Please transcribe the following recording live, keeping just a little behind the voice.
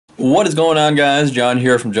What is going on, guys? John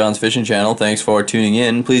here from John's Fishing Channel. Thanks for tuning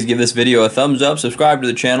in. Please give this video a thumbs up, subscribe to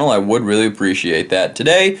the channel. I would really appreciate that.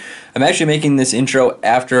 Today, I'm actually making this intro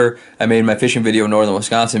after I made my fishing video in northern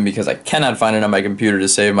Wisconsin because I cannot find it on my computer to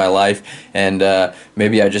save my life, and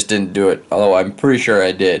maybe I just didn't do it, although I'm pretty sure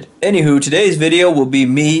I did. Anywho, today's video will be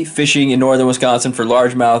me fishing in northern Wisconsin for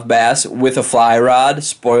largemouth bass with a fly rod.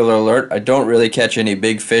 Spoiler alert, I don't really catch any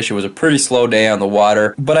big fish. It was a pretty slow day on the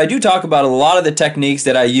water, but I do talk about a lot of the techniques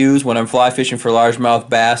that I use when I'm fly fishing for largemouth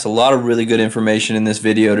bass. A lot of really good information in this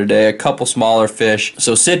video today, a couple smaller fish.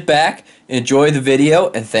 So sit back, enjoy the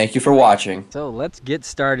video, and thank you for watching. So let's get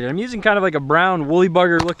started. I'm using kind of like a brown woolly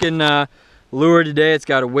bugger looking lure today. It's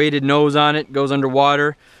got a weighted nose on it, goes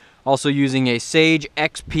underwater. Also using a Sage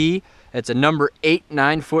XP. It's a number 8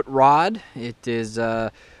 9-foot rod. It is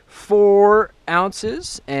 4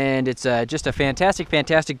 ounces, and it's just a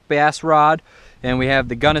fantastic bass rod. And we have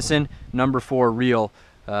the Gunnison number 4 reel,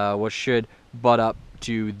 which should butt up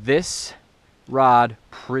to this rod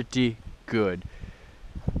pretty good.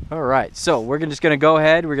 All right, so we're just gonna go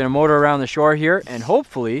ahead, we're gonna motor around the shore here and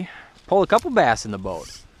hopefully pull a couple bass in the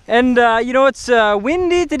boat. And you know, it's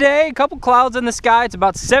windy today, a couple clouds in the sky. It's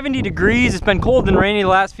about 70 degrees. It's been cold and rainy the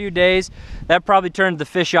last few days. That probably turned the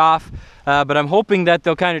fish off, but I'm hoping that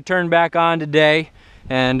they'll kind of turn back on today,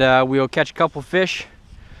 and we'll catch a couple fish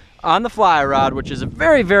on the fly rod, which is a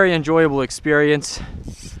very enjoyable experience.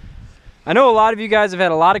 I know a lot of you guys have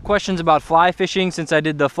had a lot of questions about fly fishing since I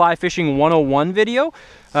did the Fly Fishing 101 video.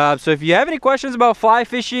 So if you have any questions about fly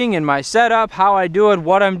fishing and my setup, how I do it,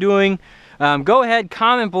 what I'm doing, go ahead,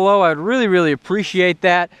 comment below. I'd really appreciate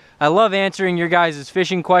that. I love answering your guys'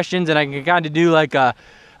 fishing questions, and I can kind of do like a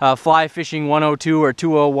Fly Fishing 102 or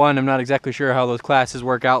 201. I'm not exactly sure how those classes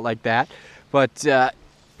work out like that. But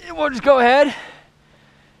we'll just go ahead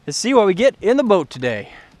and see what we get in the boat today.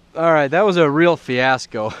 All right, that was a real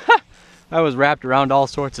fiasco. I was wrapped around all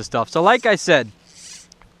sorts of stuff. So like I said,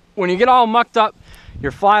 when you get all mucked up,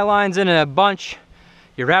 your fly line's in a bunch,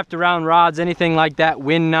 you're wrapped around rods, anything like that,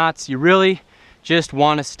 wind knots, you really just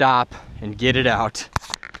want to stop and get it out.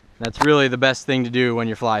 That's really the best thing to do when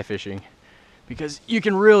you're fly fishing, because you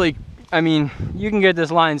can really, I mean, you can get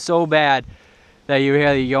this line so bad that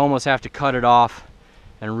you almost have to cut it off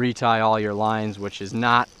and retie all your lines, which is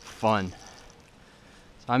not fun.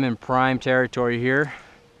 So I'm in prime territory here.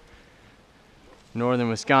 Northern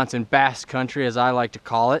Wisconsin bass country, as I like to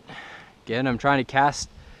call it. Again, I'm trying to cast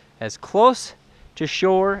as close to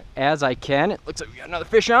shore as I can. It looks like we got another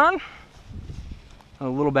fish on. A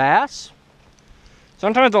little bass.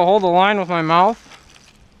 Sometimes I'll hold the line with my mouth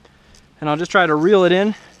and I'll just try to reel it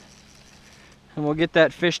in, and we'll get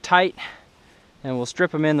that fish tight and we'll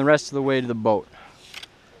strip him in the rest of the way to the boat.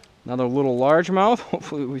 Another little largemouth.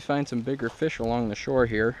 Hopefully we find some bigger fish along the shore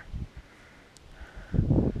here.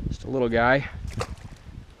 Just a little guy.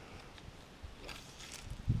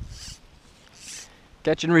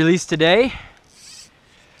 Catch and release today.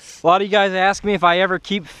 A lot of you guys ask me if I ever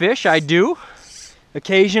keep fish. I do,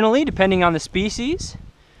 occasionally, depending on the species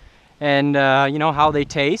and you know, how they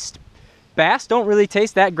taste. Bass don't really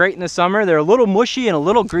taste that great in the summer. They're a little mushy and a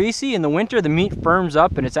little greasy. In the winter, the meat firms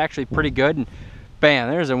up and it's actually pretty good. And bam,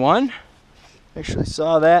 there's a one. Actually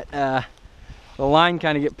saw that the line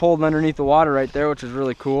kind of get pulled underneath the water right there, which is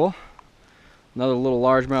really cool. Another little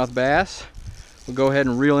largemouth bass. We'll go ahead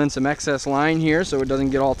and reel in some excess line here so it doesn't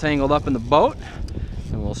get all tangled up in the boat,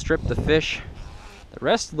 and we'll strip the fish the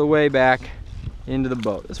rest of the way back into the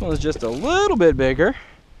boat. This one's just a little bit bigger.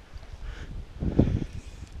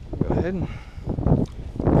 Go ahead and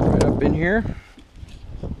right up in here.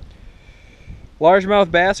 Largemouth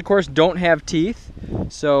bass, of course, don't have teeth,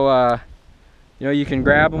 so you know, you can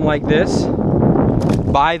grab them like this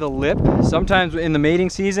by the lip. Sometimes in the mating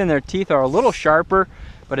season their teeth are a little sharper,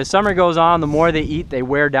 but as summer goes on, the more they eat, they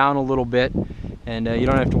wear down a little bit, and you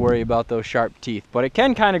don't have to worry about those sharp teeth. But it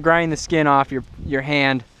can kind of grind the skin off your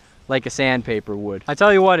hand like a sandpaper would. I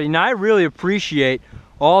tell you what, and I really appreciate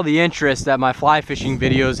all the interest that my fly fishing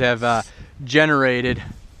videos have generated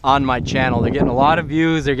on my channel. They're getting a lot of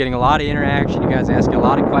views, they're getting a lot of interaction, you guys asking a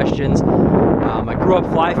lot of questions. I grew up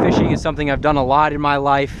fly fishing. It's something I've done a lot in my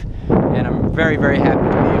life, and I'm very happy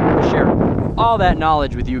to be able to share all that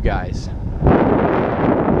knowledge with you guys.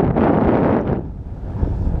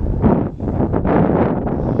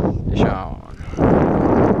 Fish on.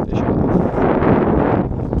 Fish off.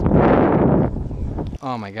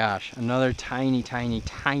 Oh my gosh, another tiny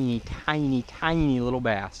little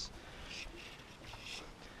bass.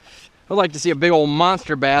 I'd like to see a big old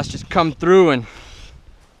monster bass just come through and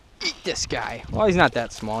eat this guy. Well, he's not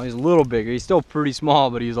that small. He's a little bigger. He's still pretty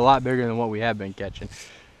small, but he's a lot bigger than what we have been catching.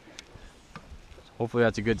 hopefully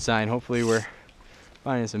that's a good sign. Hopefully we're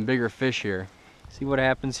finding some bigger fish here. See what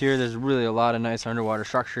happens here. There's really a lot of nice underwater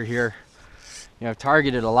structure here. You know, I've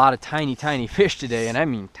targeted a lot of tiny fish today, and I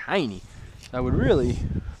mean tiny. So I would really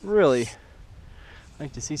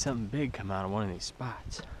like to see something big come out of one of these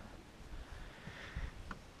spots.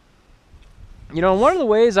 You know, one of the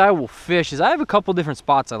ways I will fish is I have a couple different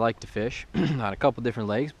spots I like to fish on a couple different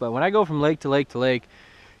lakes. But when I go from lake to lake to lake,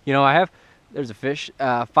 you know, there's a fish,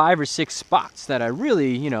 5 or 6 spots that I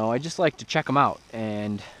really, you know, I just like to check them out.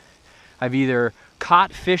 And I've either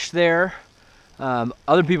caught fish there,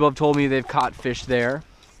 other people have told me they've caught fish there,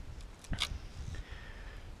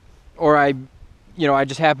 or I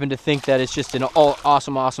just happen to think that it's just an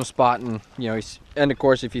awesome spot, and you know, and of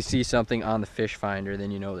course if you see something on the fish finder,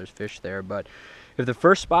 then you know there's fish there. But if the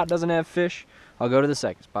first spot doesn't have fish, I'll go to the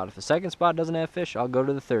second spot. If the second spot doesn't have fish, I'll go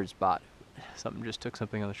to the third spot. Something just took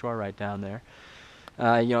something on the shore right down there.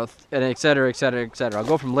 You know, and et cetera, et cetera, et cetera. I'll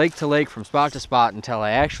go from lake to lake, from spot to spot, until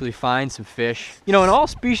I actually find some fish. You know, and all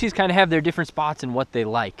species kind of have their different spots and what they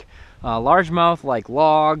like. Largemouth like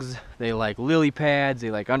logs, they like lily pads, they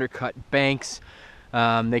like undercut banks.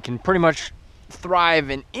 They can pretty much thrive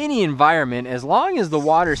in any environment as long as the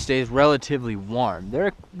water stays relatively warm.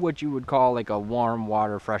 They're what you would call like a warm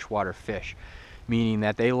water, freshwater fish, meaning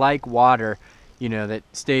that they like water, you know, that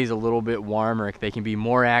stays a little bit warmer. They can be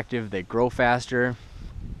more active, they grow faster.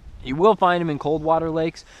 You will find them in cold water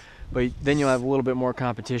lakes, but then you'll have a little bit more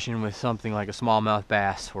competition with something like a smallmouth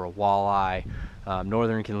bass or a walleye.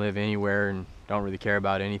 Northern can live anywhere and don't really care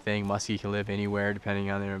about anything. Muskie can live anywhere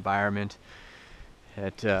depending on their environment.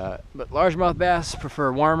 But largemouth bass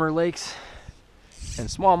prefer warmer lakes, and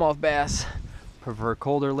smallmouth bass prefer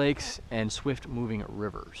colder lakes and swift moving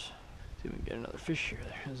rivers. See if we can get another fish here.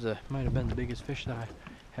 This might have been the biggest fish that I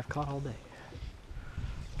have caught all day.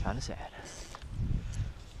 Kind of sad.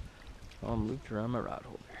 Oh, I'm looped around my rod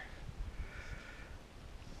holder.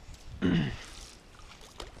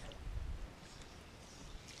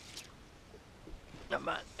 Come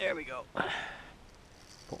on, there we go.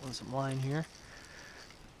 Pulling some line here.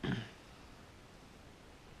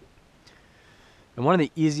 And one of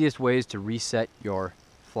the easiest ways to reset your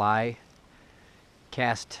fly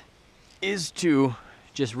cast is to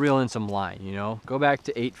just reel in some line, you know. Go back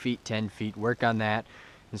to 8 feet, 10 feet, work on that,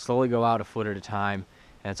 and slowly go out a foot at a time.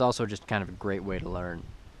 And it's also just kind of a great way to learn.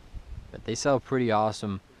 But they sell pretty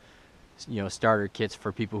awesome, you know, starter kits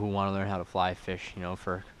for people who want to learn how to fly fish. You know,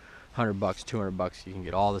 for $100, $200, you can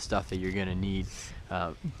get all the stuff that you're gonna need.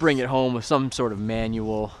 Bring it home with some sort of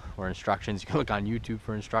manual or instructions. You can look on YouTube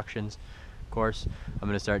for instructions. Of course, I'm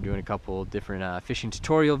gonna start doing a couple different fishing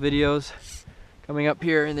tutorial videos coming up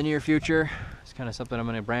here in the near future. It's kind of something I'm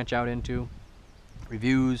gonna branch out into.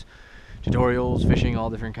 Reviews, tutorials, fishing,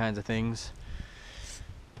 all different kinds of things.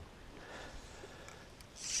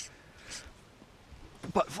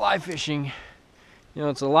 But fly fishing, you know,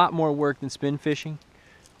 it's a lot more work than spin fishing,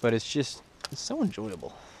 but it's so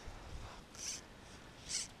enjoyable.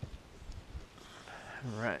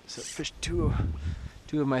 All right, so fished two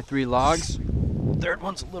of my 3 logs. The third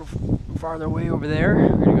one's a little farther away over there.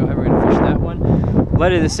 We're gonna fish that one.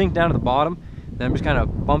 Let it sink down to the bottom. Then I'm just kind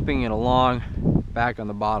of bumping it along back on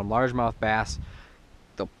the bottom. Largemouth bass,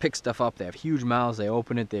 they'll pick stuff up. They have huge mouths. They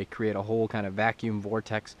open it. They create a whole kind of vacuum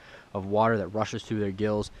vortex of water that rushes through their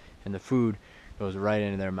gills, and the food goes right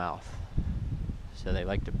into their mouth. So they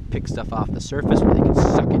like to pick stuff off the surface where they can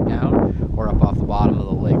suck it down, or up off the bottom of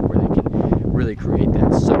the lake where they can really create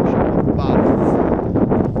that suction off the bottom.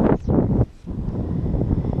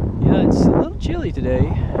 Yeah, it's a little chilly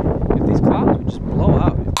today. If these clouds would just blow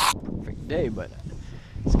out, it'd be a perfect day, but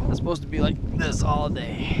it's kind of supposed to be like this all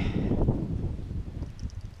day.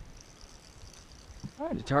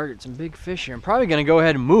 Trying to target some big fish here. I'm probably going to go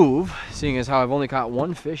ahead and move, seeing as how I've only caught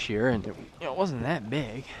 1 fish here, and it wasn't that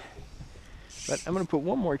big. But I'm going to put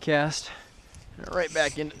one more cast right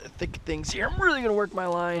back into the thick of things here. I'm really going to work my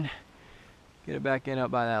line, get it back in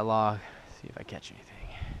up by that log, see if I catch anything.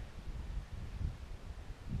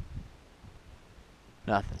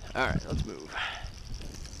 Nothing. All right, let's move.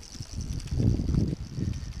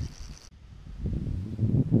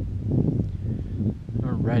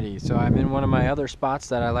 Alrighty, so I'm in one of my other spots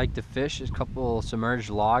that I like to fish. There's a couple submerged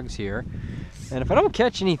logs here. And if I don't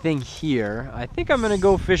catch anything here, I think I'm gonna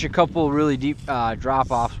go fish a couple really deep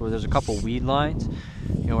drop-offs where there's a couple weed lines,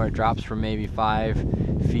 you know, where it drops from maybe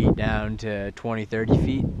 5 feet down to 20, 30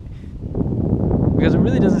 feet. Because it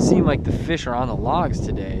really doesn't seem like the fish are on the logs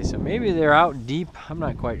today, so maybe they're out deep. I'm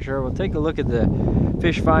not quite sure. We'll take a look at the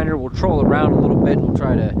fish finder. We'll troll around a little bit and we'll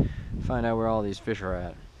try to find out where all these fish are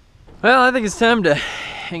at. Well, I think it's time to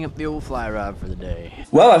hang up the old fly rod for the day.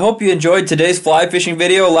 Well, I hope you enjoyed today's fly fishing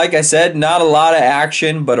video. Like I said, not a lot of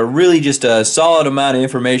action, but really just a solid amount of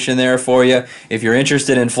information there for you. If you're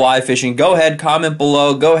interested in fly fishing, go ahead, comment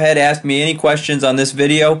below. Go ahead, ask me any questions on this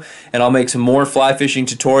video, and I'll make some more fly fishing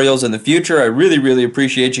tutorials in the future. I really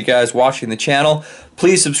appreciate you guys watching the channel.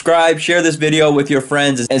 Please subscribe, share this video with your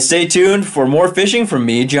friends, and stay tuned for more fishing from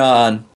me, John.